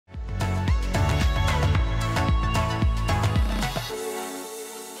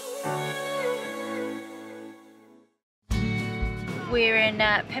we're in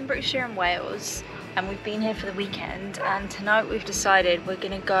Pembrokeshire in Wales, and we've been here for the weekend, and tonight we've decided we're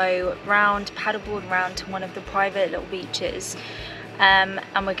going to go paddleboard round to one of the private little beaches, and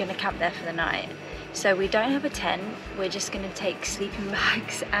we're going to camp there for the night. So we don't have a tent, we're just going to take sleeping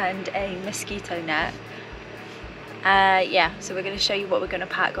bags and a mosquito net. Yeah, so we're going to show you what we're going to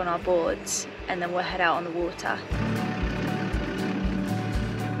pack on our boards, and then we'll head out on the water.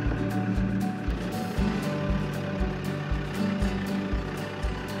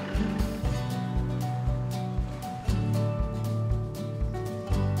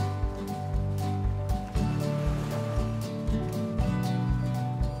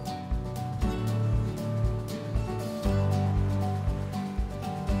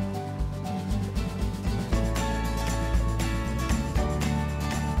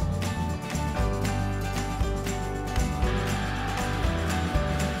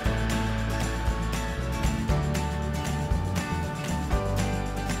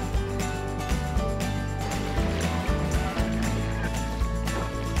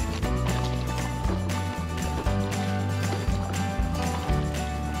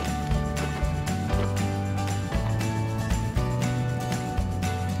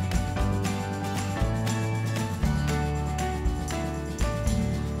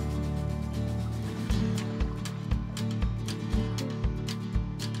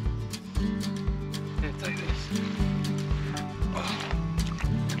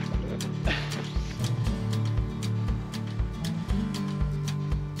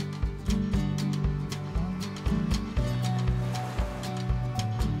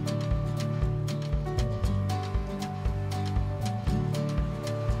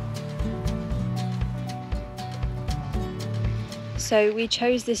 So we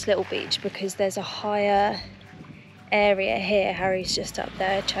chose this little beach because there's a higher area here. Harry's just up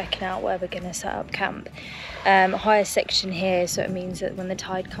there checking out where we're going to set up camp. Higher section here, so it means that when the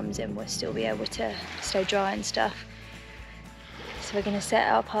tide comes in we'll still be able to stay dry and stuff. So we're going to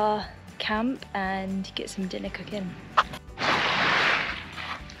set up our camp and get some dinner cooking.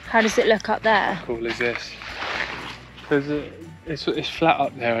 How does it look up there? How cool is this? It's flat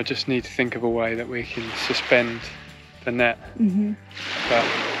up there. I just need to think of a way that we can suspend the net, but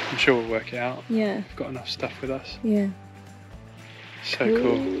I'm sure we'll work it out. Yeah, we've got enough stuff with us. Yeah, so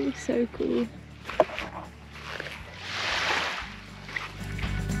cool. So cool.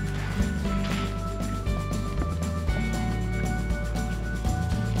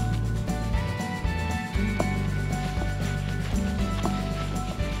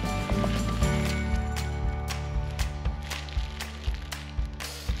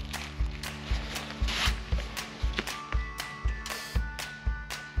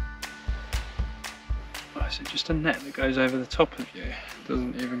 Is it just a net that goes over the top of you? It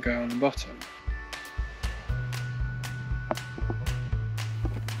doesn't even go on the bottom.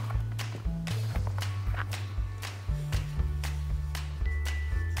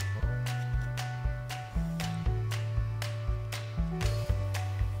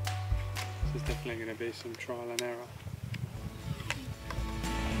 This is definitely going to be some trial and error.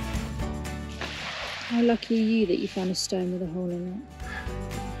 How lucky are you that you found a stone with a hole in it?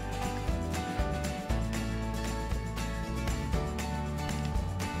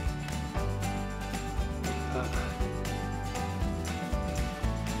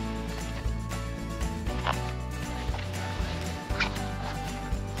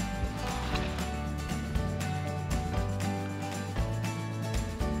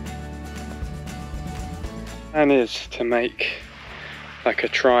 Plan is to make like a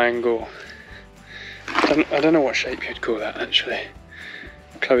triangle. I don't know what shape you'd call that actually.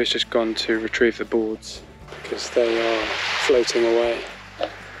 Chloe's just gone to retrieve the boards because they are floating away.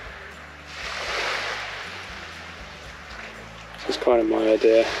 This is kind of my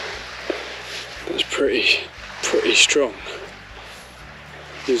idea. It's pretty strong.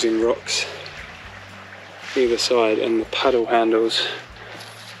 Using rocks either side and the paddle handles.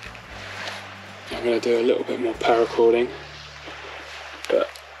 I'm going to do a little bit more paracording, but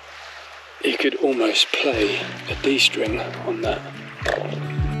you could almost play a D string on that.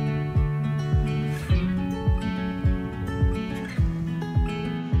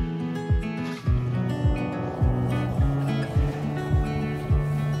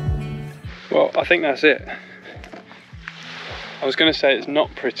 Well, I think that's it. I was going to say it's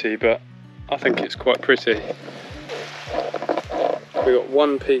not pretty, but I think it's quite pretty. We got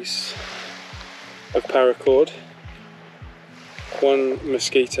one piece of paracord, one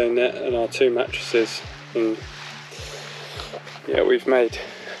mosquito net and our 2 mattresses, and yeah, we've made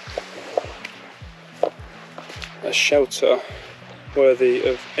a shelter worthy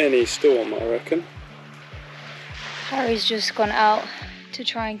of any storm, I reckon. Harry's just gone out to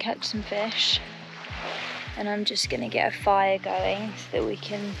try and catch some fish, and I'm just gonna get a fire going so that we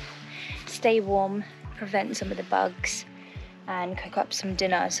can stay warm, prevent some of the bugs, and cook up some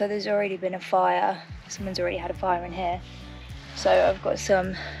dinner. So there's already been a fire, someone's already had a fire in here. So I've got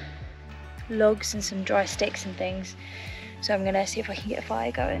some logs and some dry sticks and things. So I'm gonna see if I can get a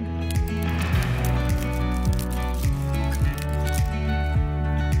fire going.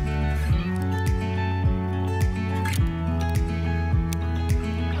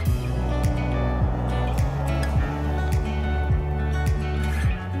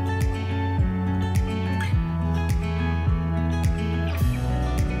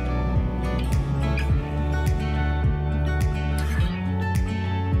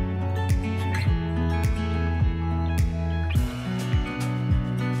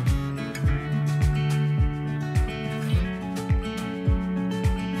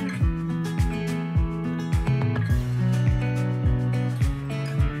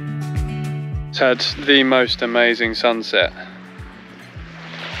 Had the most amazing sunset.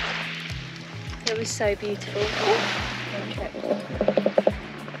 It was so beautiful.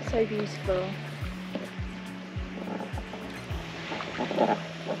 So beautiful.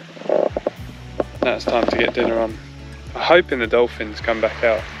 Now it's time to get dinner on. I'm hoping the dolphins come back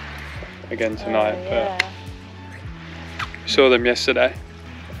out again tonight, yeah. but we saw them yesterday.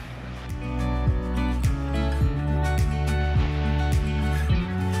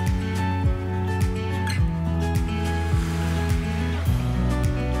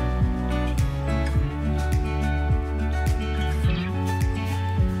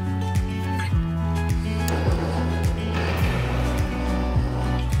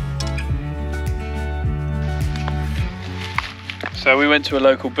 So we went to a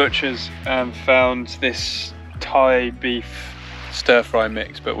local butcher's and found this Thai beef stir fry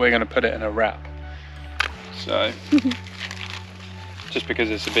mix, but we're going to put it in a wrap. So, just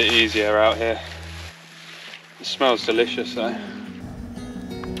because it's a bit easier out here. It smells delicious though.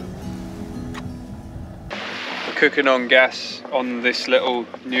 We're cooking on gas on this little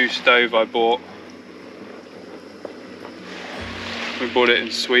new stove I bought. We bought it in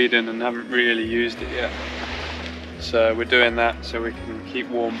Sweden and haven't really used it yet. So we're doing that so we can keep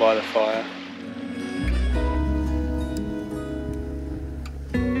warm by the fire.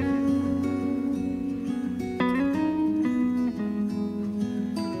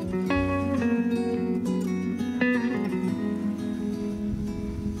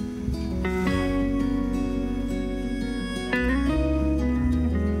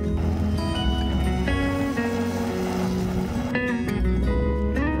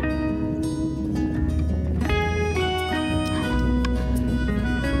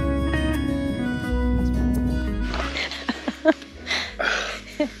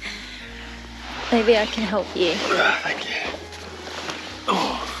 Maybe I can help you. Thank you.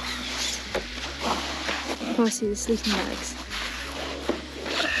 Oh. Oh, I see the sleeping bags.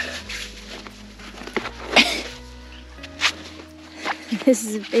 This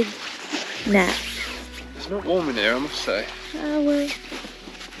is a big nap. It's not warm in here, I must say. Oh well.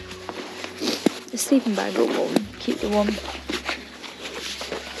 The sleeping bag will warm. Keep you warm.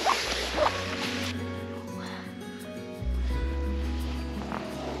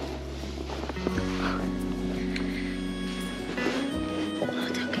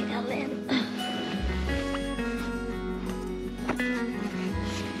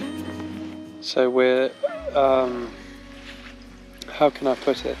 So we're, how can I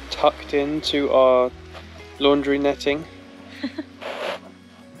put it, tucked into our laundry netting.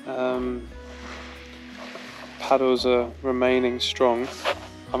 Paddles are remaining strong.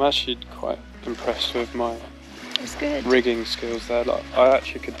 I'm actually quite impressed with my rigging skills there. Like, I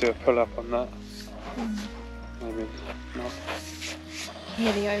actually could do a pull-up on that. Maybe not.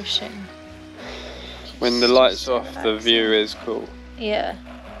 Hear the ocean. When the lights off, the view is cool. Yeah.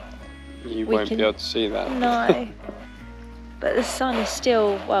 You won't be able to see that. No. But the sun is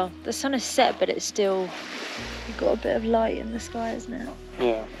still, well, the sun is set, but it's still, you've got a bit of light in the sky, isn't it?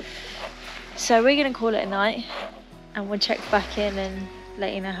 Yeah. So we're going to call it a night, and we'll check back in and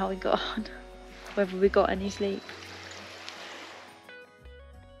let you know how we got on, whether we got any sleep.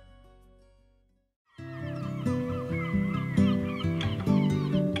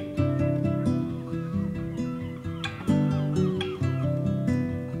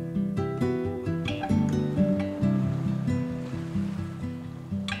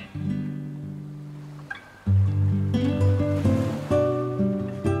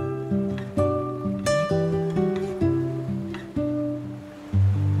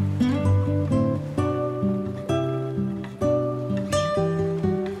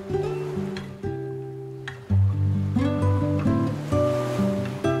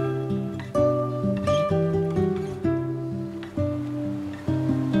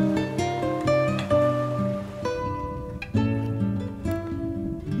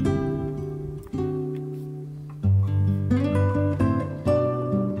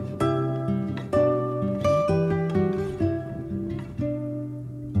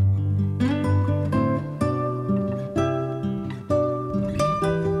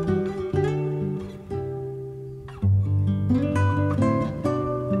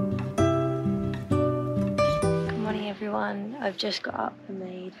 just got up and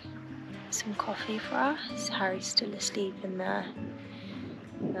made some coffee for us. Harry's still asleep in there.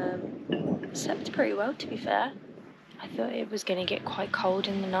 Slept pretty well, to be fair. I thought it was going to get quite cold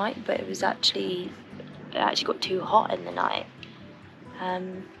in the night, but it actually got too hot in the night.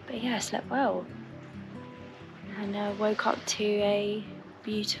 But yeah, I slept well. And woke up to a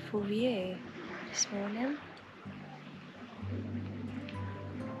beautiful view this morning.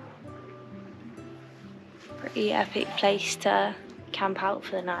 Pretty epic place to camp out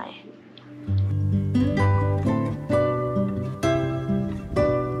for the night.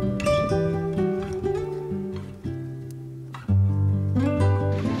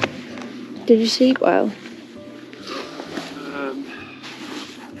 Did you sleep well?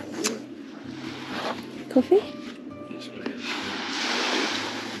 Coffee? Yes, please.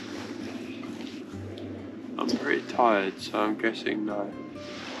 I'm pretty tired, so I'm guessing no.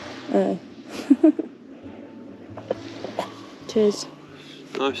 Oh. Cheers.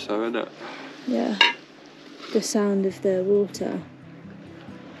 Nice though, isn't it? Yeah. The sound of the water.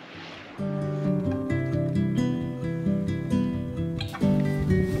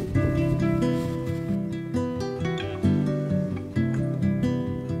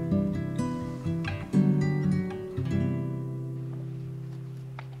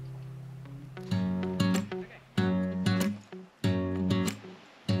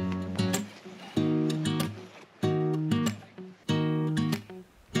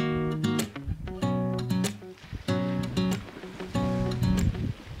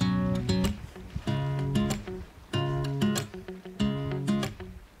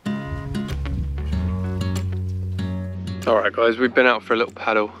 Alright guys, we've been out for a little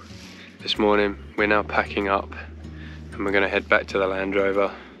paddle this morning. We're now packing up and we're going to head back to the Land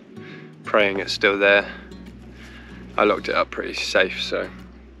Rover, praying it's still there. I locked it up pretty safe, so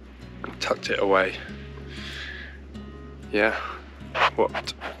tucked it away. Yeah,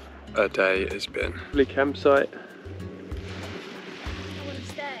 what a day it's been. Lovely campsite. I want to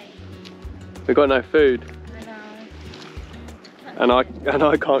stay. We've got no food. I know. And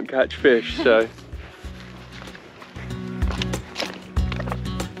I can't catch fish, so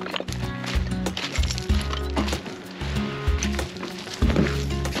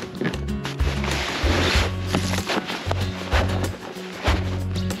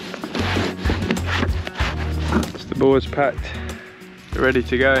the board's packed, ready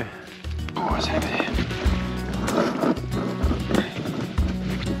to go. Oh, it's heavy.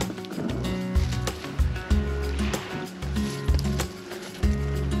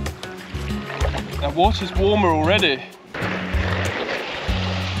 The water's warmer already.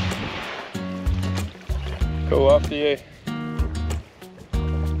 Cool, after you.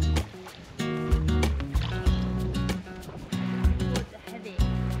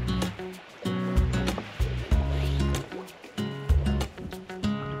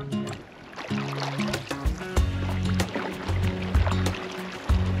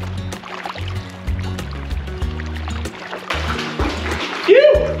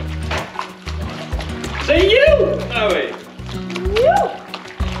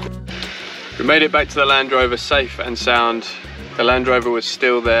 We made it back to the Land Rover safe and sound. The Land Rover was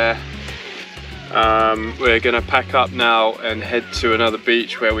still there. We're gonna pack up now and head to another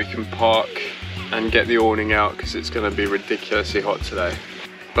beach where we can park and get the awning out because it's gonna be ridiculously hot today.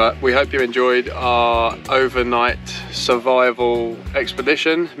 But we hope you enjoyed our overnight survival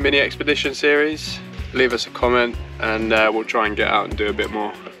expedition, mini expedition series. Leave us a comment and we'll try and get out and do a bit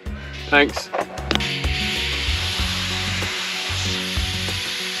more. Thanks.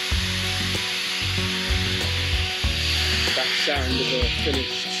 That sound of a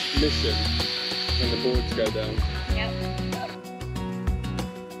finished mission when the boards go down. Yep.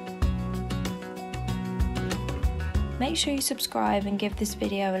 Make sure you subscribe and give this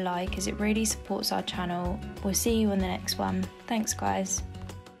video a like as it really supports our channel. We'll see you on the next one. Thanks guys.